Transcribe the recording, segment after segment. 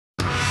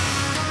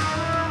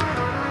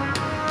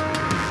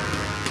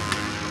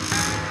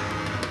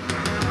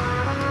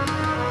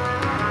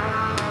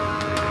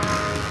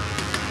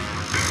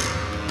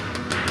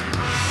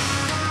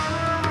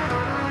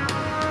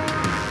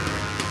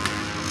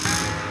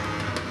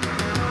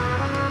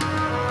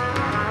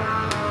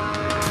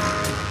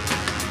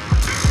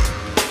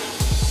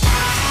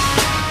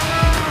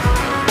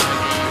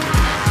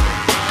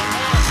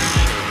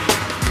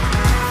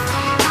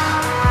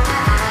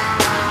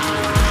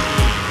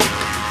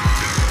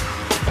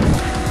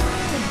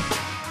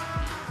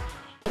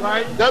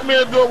Right. That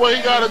man doing what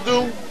he gotta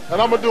do,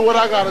 and I'm gonna do what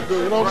I gotta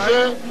do. You know what I'm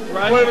saying?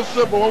 Right. Plain and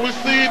simple. When we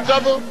see each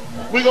other,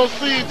 we gonna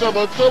see each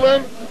other. Until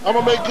then, I'm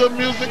gonna make good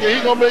music, and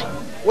he gonna make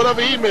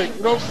whatever he make.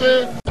 You know what I'm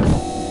saying?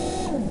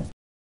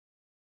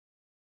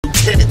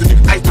 I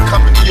used to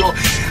come to New York.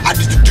 I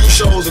used to do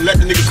shows and let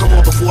the nigga come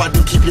on before I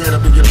do Keep Your Head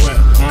Up and Get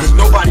Around. Because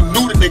nobody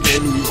knew the nigga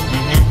in New York.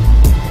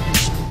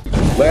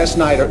 Last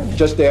night,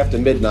 just after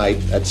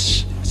midnight, at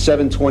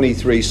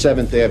 723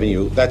 7th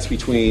Avenue, that's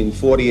between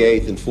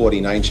 48th and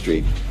 49th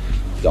Street,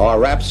 our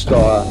rap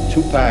star,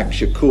 Tupac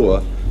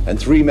Shakur, and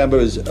 3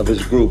 members of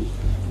his group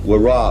were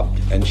robbed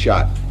and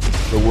shot.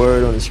 The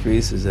word on the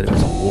streets is that it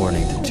was a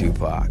warning to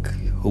Tupac.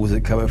 Who was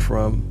it coming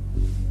from?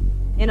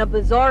 In a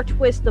bizarre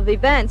twist of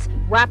events,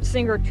 rap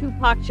singer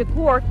Tupac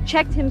Shakur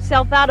checked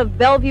himself out of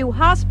Bellevue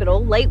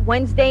Hospital late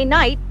Wednesday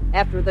night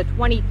after the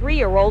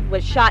 23-year-old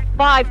was shot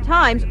 5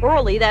 times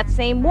early that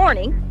same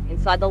morning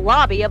inside the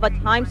lobby of a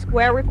Times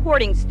Square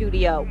recording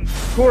studio.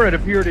 Shakur had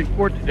appeared in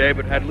court today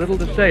but had little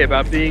to say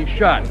about being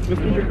shot.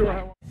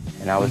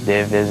 And I was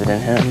there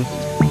visiting him,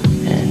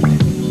 and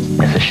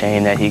it's a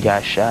shame that he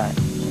got shot,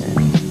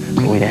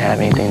 and we didn't have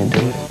anything to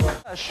do with it.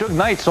 Suge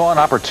Knight saw an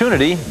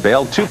opportunity,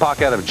 bailed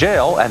Tupac out of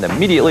jail, and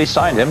immediately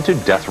signed him to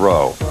death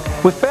row.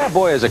 With Bad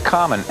Boy as a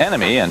common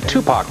enemy and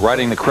Tupac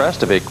riding the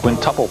crest of a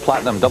quintuple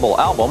platinum double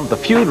album, the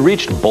feud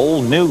reached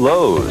bold new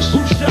lows.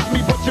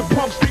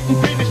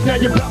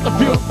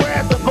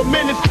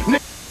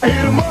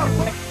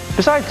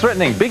 Besides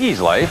threatening Biggie's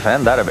life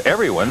and that of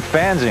everyone,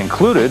 fans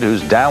included,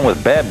 who's down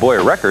with Bad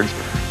Boy Records,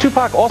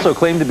 Tupac also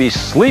claimed to be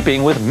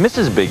sleeping with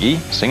Mrs. Biggie,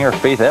 singer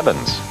Faith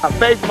Evans.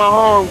 Faith, my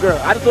home girl.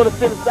 I just want to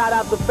send a shout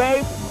out to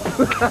Faith.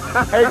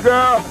 Hey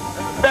girl,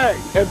 hey,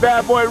 and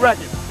Bad Boy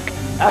Records.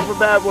 That's for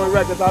Bad Boy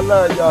Records. I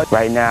love y'all.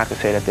 Right now I can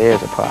say that there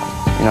is a problem,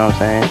 you know what I'm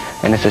saying?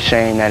 And it's a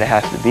shame that it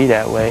has to be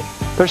that way.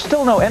 There's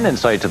still no end in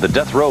sight to the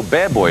death row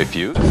Bad Boy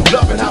feud.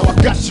 Loving how I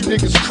got you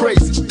niggas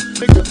crazy.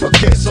 Nigga,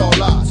 against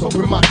all odds.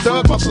 Hoping my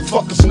thug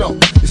motherfuckers know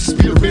this is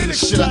the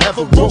realest shit I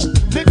ever wrote.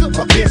 Nigga,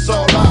 against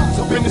all odds.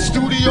 Up in the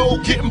studio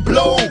getting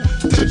blown.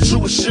 The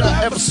truest shit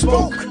I ever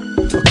spoke.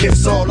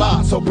 Against all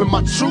odds. Hoping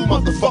my true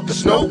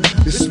motherfuckers know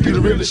this is the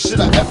realest shit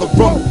I ever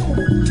wrote.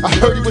 I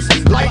heard he was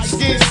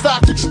light-skinned,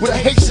 stocky, with a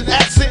Haitian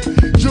accent.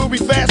 Jewelry,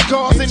 fast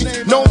cars, and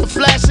he's known for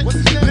flashing.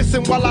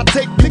 Listen while I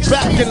take me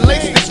back and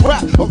lace this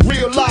rap. A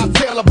real live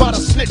tale about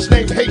a snitch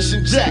named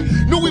Haitian Jack.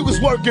 Knew he was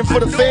working for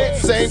the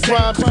feds. Same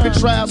crime, different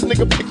trials,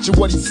 nigga, picture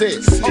what he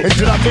said. And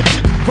did I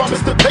mention,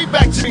 promise to pay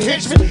back Jimmy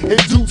Henchman in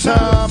due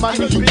time. I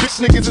know you bitch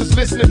niggas is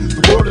listening.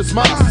 The world is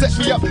mine, set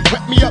me up,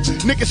 wet me up.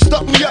 Niggas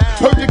stuck me up,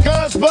 heard the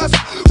guns bust,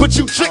 but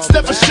you tricks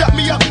never shut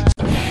me up.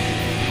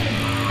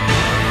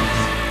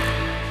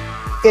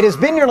 It has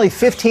been nearly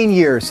 15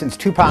 years since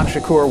Tupac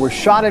Shakur was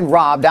shot and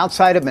robbed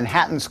outside of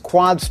Manhattan's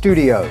Quad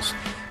Studios.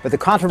 But the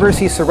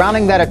controversy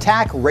surrounding that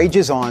attack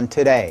rages on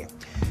today.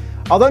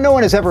 Although no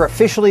one has ever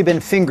officially been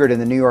fingered in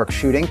the New York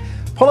shooting,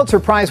 Pulitzer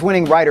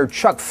Prize-winning writer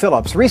Chuck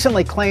Phillips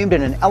recently claimed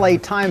in an LA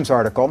Times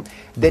article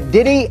that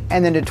Diddy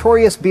and the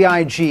Notorious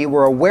B.I.G.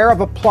 were aware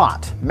of a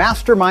plot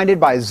masterminded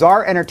by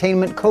Czar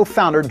Entertainment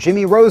co-founder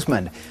Jimmy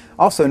Rosemond,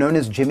 also known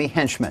as Jimmy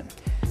Henchman.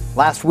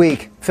 Last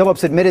week,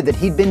 Phillips admitted that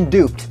he'd been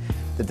duped,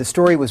 that the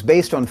story was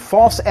based on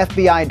false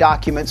FBI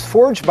documents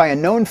forged by a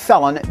known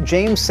felon,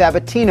 James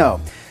Sabatino,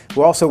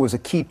 who also was a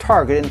key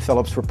target in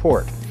Phillips'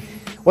 report.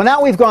 Well,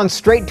 now we've gone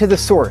straight to the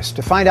source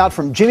to find out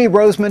from Jimmy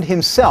Rosemond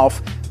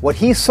himself what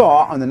he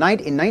saw on the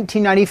night in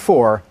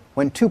 1994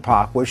 when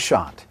Tupac was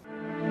shot.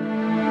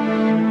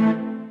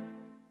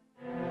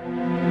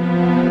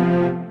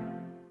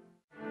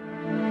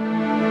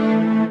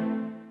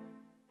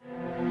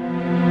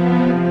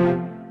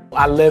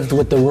 I lived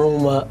with the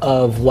rumor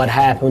of what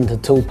happened to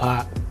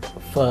Tupac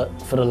for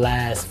the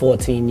last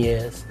 14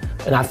 years.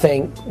 And I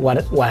think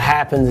what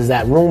happens is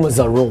that rumors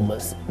are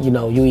rumors. You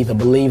know, you either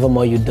believe them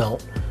or you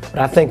don't. But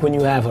I think when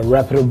you have a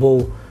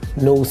reputable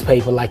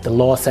newspaper like the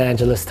Los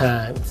Angeles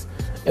Times,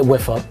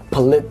 with a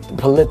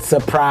Pulitzer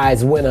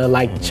Prize winner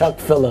like Chuck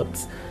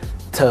Phillips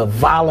to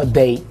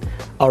validate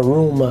a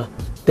rumor,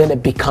 then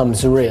it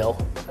becomes real.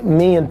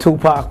 Me and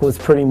Tupac was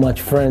pretty much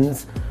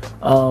friends.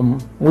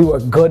 We were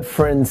good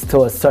friends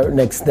to a certain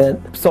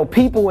extent. So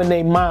people in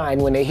their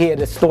mind, when they hear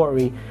the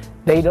story,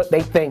 they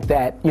think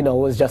that, you know,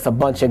 it was just a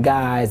bunch of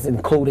guys,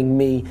 including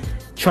me,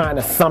 trying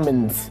to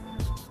summons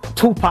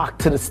Tupac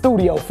to the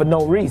studio for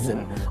no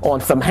reason on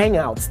some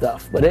hangout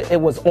stuff. But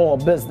it was all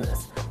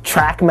business.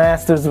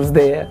 Trackmasters was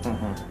there.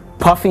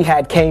 Puffy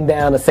came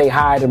down to say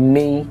hi to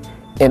me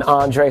and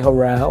Andre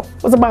Harrell.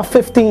 It was about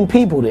 15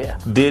 people there.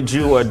 Did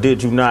you or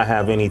did you not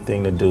have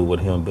anything to do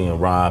with him being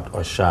robbed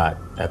or shot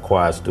at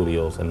Quad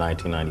Studios in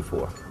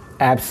 1994?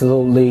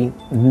 Absolutely.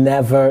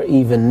 Never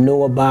even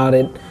knew about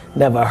it.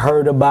 Never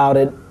heard about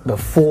it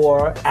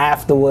before,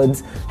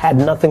 afterwards. Had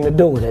nothing to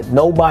do with it.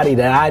 Nobody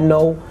that I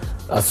know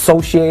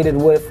associated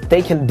with,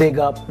 they can dig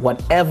up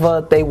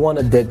whatever they want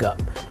to dig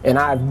up. And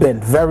I've been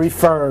very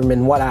firm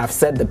in what I've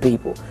said to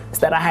people. It's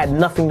that I had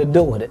nothing to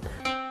do with it.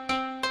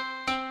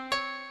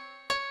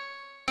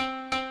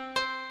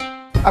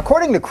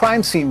 According to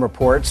crime scene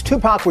reports,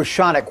 Tupac was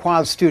shot at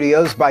Quad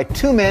Studios by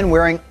two men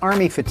wearing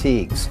army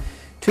fatigues.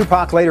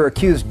 Tupac later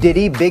accused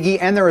Diddy, Biggie,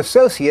 and their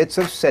associates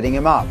of setting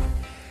him up.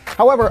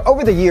 However,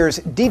 over the years,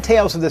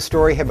 details of the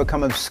story have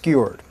become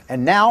obscured,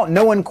 and now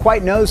no one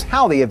quite knows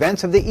how the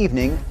events of the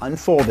evening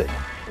unfolded.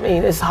 I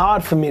mean, it's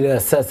hard for me to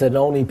assess it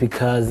only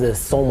because there's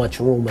so much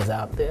rumors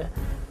out there.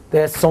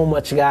 There's so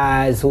much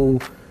guys who,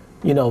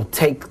 you know,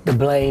 take the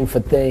blame for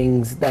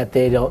things that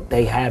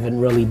they haven't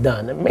really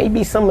done. And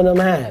maybe some of them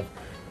have.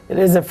 It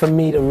isn't for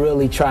me to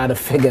really try to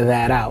figure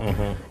that out.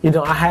 You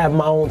know, I have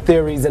my own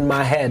theories in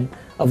my head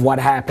of what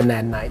happened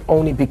that night,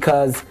 only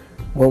because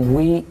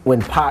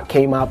when Pac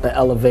came out the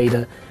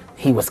elevator,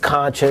 he was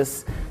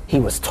conscious, he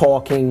was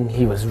talking,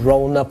 he was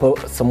rolling up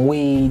some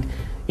weed,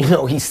 you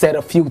know, he said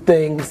a few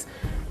things.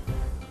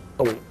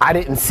 I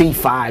didn't see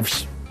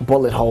 5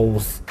 bullet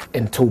holes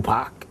in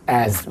Tupac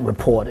as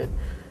reported.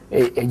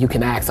 You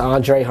can ask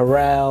Andre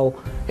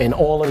Harrell and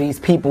all of these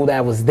people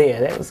that was there.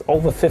 There was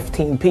over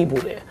 15 people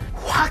there.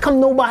 How come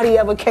nobody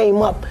ever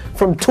came up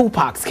from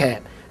Tupac's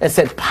camp and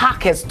said,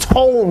 Pac has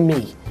told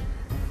me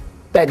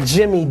that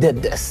Jimmy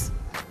did this?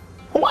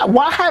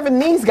 Why haven't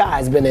these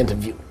guys been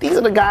interviewed? These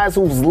are the guys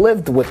who's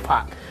lived with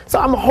Pac. So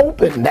I'm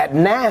hoping that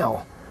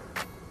now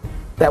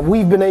that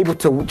we've been able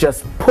to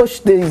just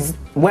push these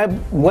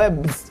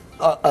webs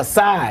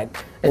aside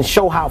and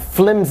show how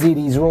flimsy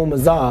these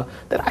rumors are,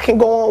 that I can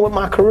go on with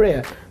my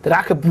career, that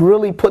I could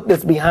really put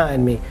this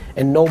behind me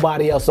and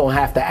nobody else don't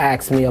have to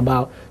ask me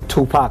about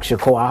Tupac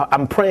Shakur.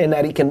 I'm praying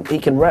that he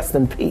can rest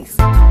in peace.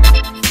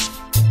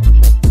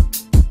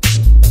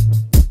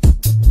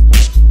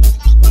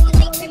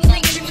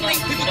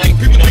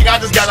 I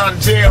just got out of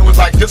jail was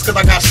like, just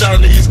because I got shot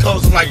on the East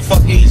Coast, I'm like,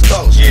 fuck the East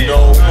Coast, you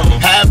know?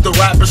 Half the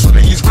rappers from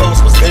the East Coast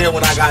was there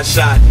when I got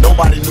shot.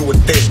 Nobody knew a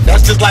thing.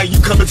 That's just like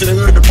you come into the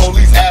hood, the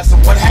police ask them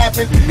what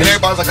happened, and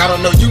everybody's like, I don't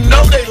know. You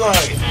know they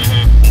lying.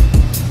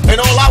 And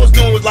all I was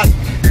doing was like,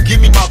 give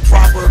me my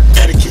proper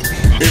etiquette.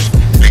 If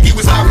Biggie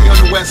was out here on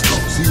the West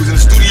Coast, he was in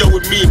the studio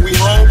with me and we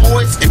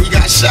homeboys, and he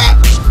got shot,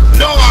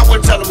 no, I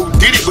wouldn't tell him who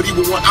did it, but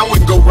I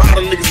wouldn't go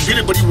ride on niggas who did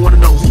it, but he wanted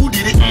to know who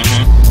did it.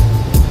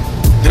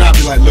 Then I'd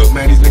be like, look,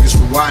 man, these niggas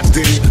from Watts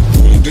did it.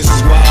 This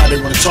is why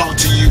they want to talk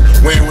to you.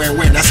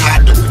 When. That's how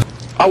I do it.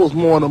 I was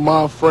more in the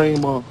mind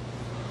frame of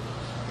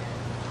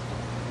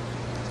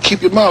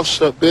keep your mouth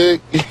shut, big.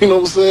 You know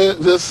what I'm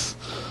saying? Just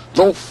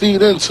don't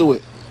feed into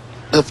it.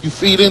 If you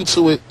feed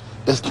into it,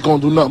 it's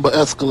going to do nothing but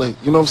escalate.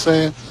 You know what I'm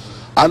saying?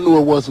 I knew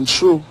it wasn't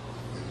true.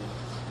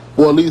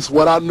 Or at least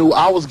what I knew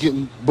I was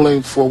getting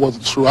blamed for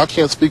wasn't true. I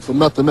can't speak for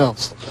nothing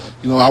else.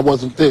 You know, I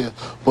wasn't there.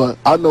 But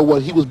I know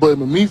what he was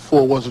blaming me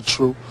for wasn't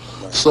true.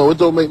 So it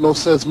don't make no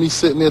sense me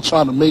sitting there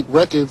trying to make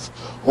records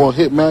or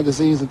hit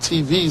magazines and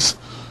TVs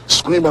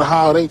screaming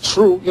how it ain't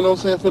true. You know what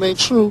I'm saying? If it ain't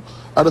true,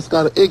 I just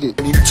gotta egg it.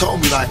 And he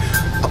told me like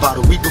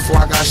about a week before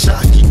I got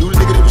shot, he knew the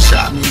nigga that was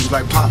shot me. He was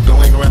like, Pop, don't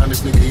hang around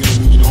this nigga.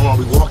 You know,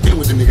 we walked in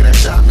with the nigga that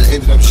shot me and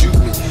ended up shooting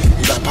me.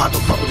 He's like, Pop,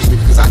 don't fuck with this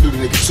nigga, because I knew the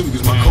nigga too. He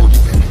was my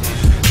co-defendant.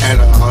 And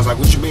I was like,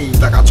 what you mean?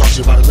 He's like, I'll talk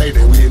to you about it later.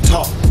 And we didn't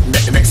talk.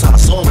 The next time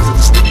I saw him was at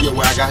the studio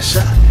where I got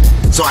shot.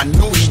 So I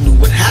knew he knew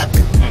what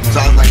happened.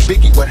 So I was like,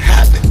 Biggie, what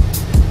happened?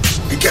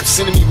 He kept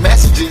sending me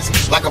messages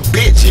like a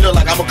bitch, you know,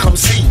 like I'ma come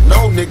see.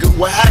 No, nigga,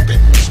 what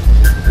happened?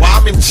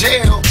 While I'm in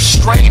jail,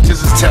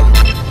 strangers is telling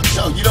me,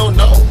 yo, you don't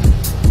know.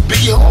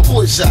 Biggie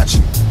homeboy shot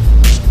you.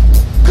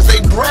 Cause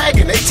they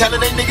bragging, they telling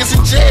they niggas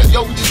in jail.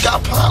 Yo, we just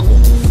got Pac, woo,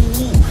 woo,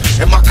 woo.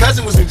 And my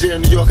cousin was in jail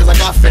in New York cause I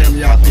got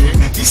family out there.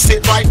 He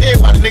sitting right there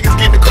while the niggas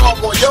getting the call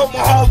going, yo, my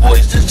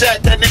homeboys just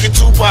jacked that nigga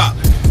Tupac.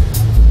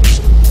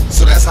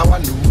 So that's how I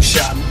knew who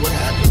shot me, what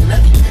happened, and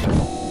everything.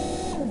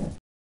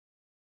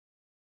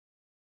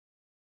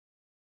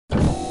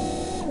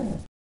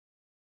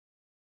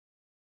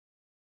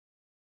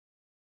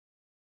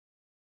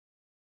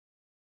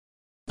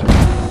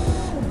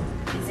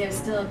 Is there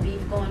still a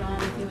beef going on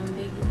with you and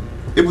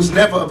Biggie? It was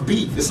never a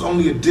beef. It's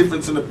only a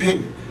difference in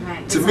opinion.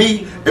 Right. To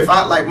me, if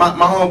I like my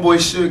homeboy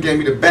Suge gave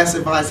me the best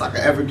advice I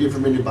could ever give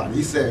from anybody.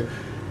 He said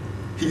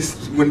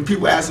when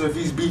people ask him if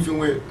he's beefing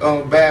with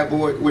Bad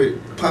Boy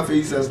with Puffy,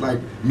 he says like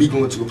me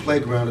going to a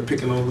playground and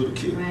picking on a little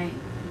kid. Right.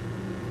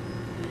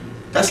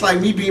 That's like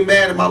me being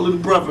mad at my little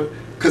brother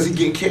because he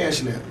getting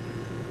cash now.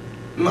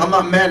 I'm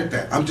not mad at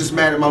that. I'm just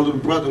mad at my little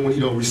brother when he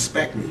don't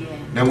respect me. Yeah.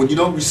 Now when you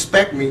don't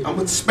respect me, I'm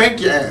gonna spank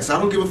your ass. I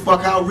don't give a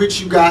fuck how rich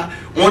you got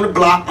on the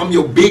block. I'm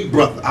your big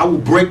brother. I will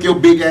break your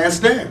big ass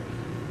down.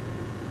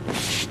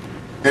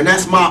 And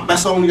that's my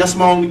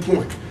only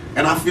point.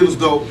 And I feel as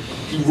though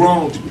he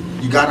wronged me.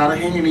 You got out of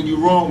hand and you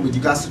wronged me.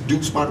 You got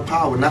seduced by the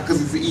power, not because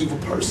he's an evil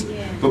person,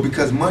 but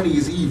because money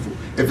is evil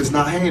if it's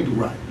not handled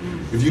right.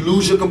 If you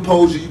lose your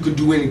composure, you can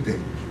do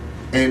anything.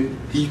 And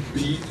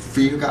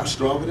fear got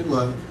stronger than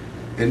love.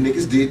 And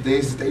niggas did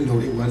things that they know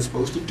they wasn't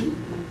supposed to do.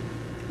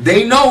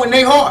 They know in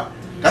their heart.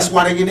 That's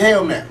why they in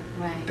hell now.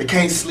 Right. They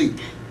can't sleep.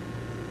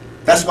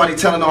 That's why they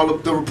telling all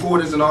the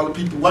reporters and all the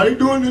people, why they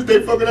doing this?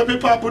 They fucking up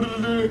hip-hop.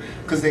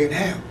 Because they in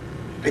hell.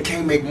 They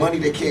can't make money.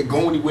 They can't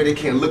go anywhere. They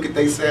can't look at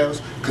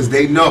themselves. Because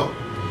they know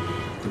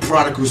the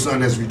prodigal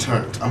son has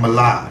returned. I'm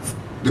alive.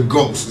 The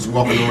ghost is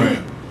walking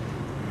around.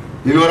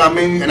 You know what I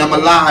mean? And I'm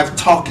alive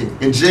talking.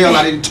 In jail,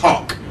 I didn't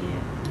talk.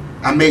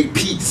 I made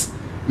peace.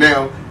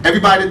 Now,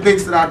 everybody that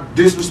thinks that I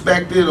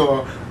disrespected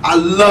or I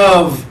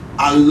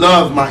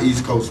love my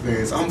East Coast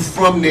fans. I'm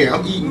from there.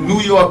 I'm eating New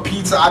York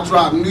pizza. I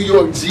drive New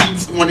York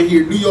Jeeps. Want to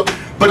hear New York.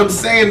 But I'm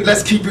saying,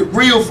 let's keep it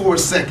real for a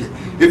second.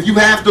 If you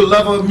have the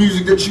love of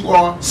music that you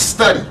are,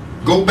 study.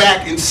 Go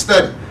back and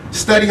study.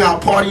 Study how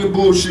Party and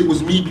Bullshit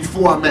was me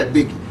before I met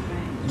Biggie.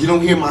 You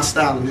don't hear my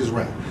style in this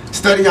rap.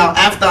 Study how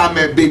after I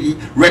met Biggie,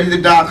 Ready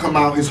to Die come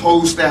out, his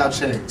whole style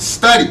changed.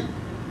 Study.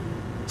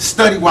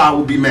 Study why I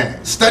would be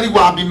mad. Study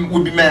why I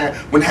would be mad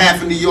when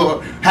half of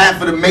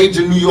the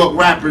major New York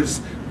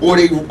rappers, or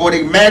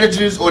they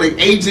managers, or they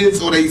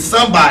agents, or they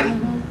somebody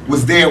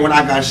was there when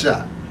I got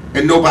shot,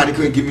 and nobody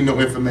couldn't give me no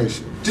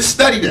information. Just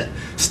study that.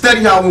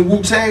 Study how when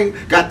Wu-Tang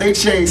got their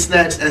chain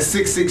snatched at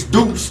 6'6"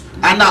 Deuce,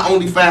 I not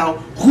only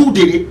found who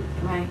did it,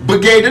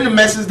 but gave them the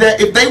message that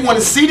if they want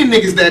to see the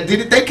niggas that did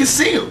it, they can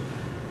see them.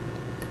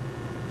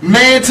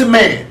 Man to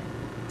man.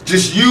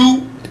 Just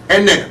you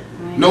and them.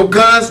 No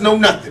guns, no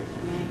nothing.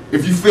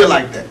 If you feel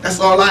like that. That's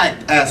all I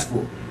ask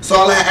for. That's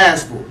all I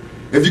ask for.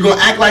 If you're going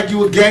to act like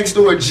you a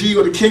gangster or a G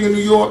or the king of New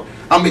York,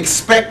 I'm going to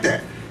expect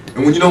that.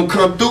 And when you don't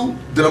come through,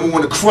 then I'm going to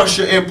want to crush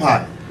your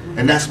empire.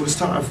 And that's what it's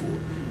time for.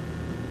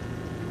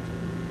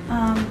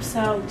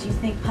 So, do you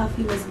think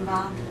Puffy was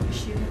involved in the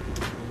shooting?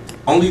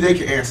 Only they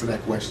can answer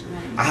that question.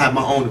 I have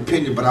my own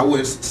opinion, but I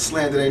wouldn't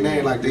slander their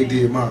name like they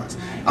did mine.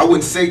 I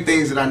wouldn't say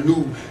things that I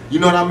knew, you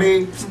know what I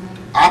mean?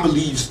 I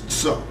believe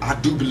so. I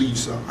do believe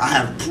so. I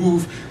have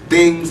proved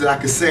things that I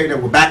could say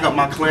that will back up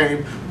my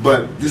claim,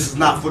 but this is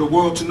not for the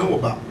world to know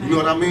about. You know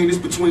what I mean? It's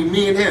between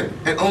me and him,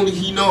 and only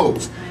he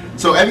knows.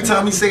 So every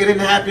time he say it didn't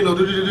happen, or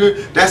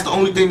that's the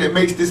only thing that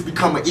makes this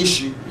become an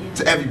issue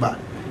to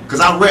everybody.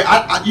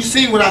 Because you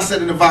seen what I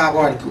said in the Vibe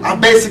article. I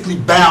basically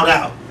bowed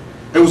out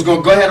and was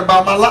gonna go ahead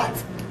about my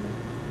life.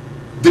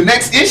 The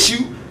next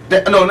issue,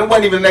 that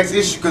wasn't even the next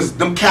issue, because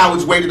them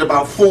cowards waited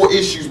about 4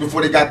 issues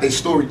before they got their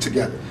story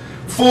together.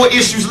 4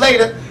 issues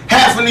later,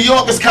 half of New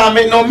Yorkers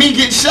commenting on me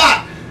getting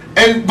shot.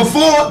 And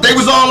before, they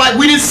was all like,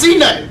 we didn't see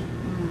nothing.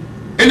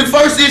 In the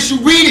first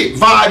issue, read it,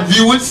 Vibe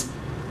viewers.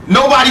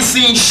 Nobody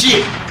seen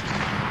shit.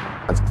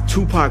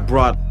 Tupac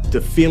brought the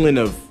feeling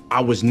of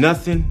I was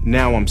nothing,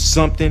 now I'm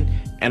something,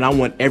 and I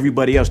want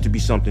everybody else to be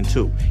something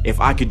too.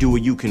 If I could do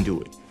it, you can do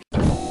it.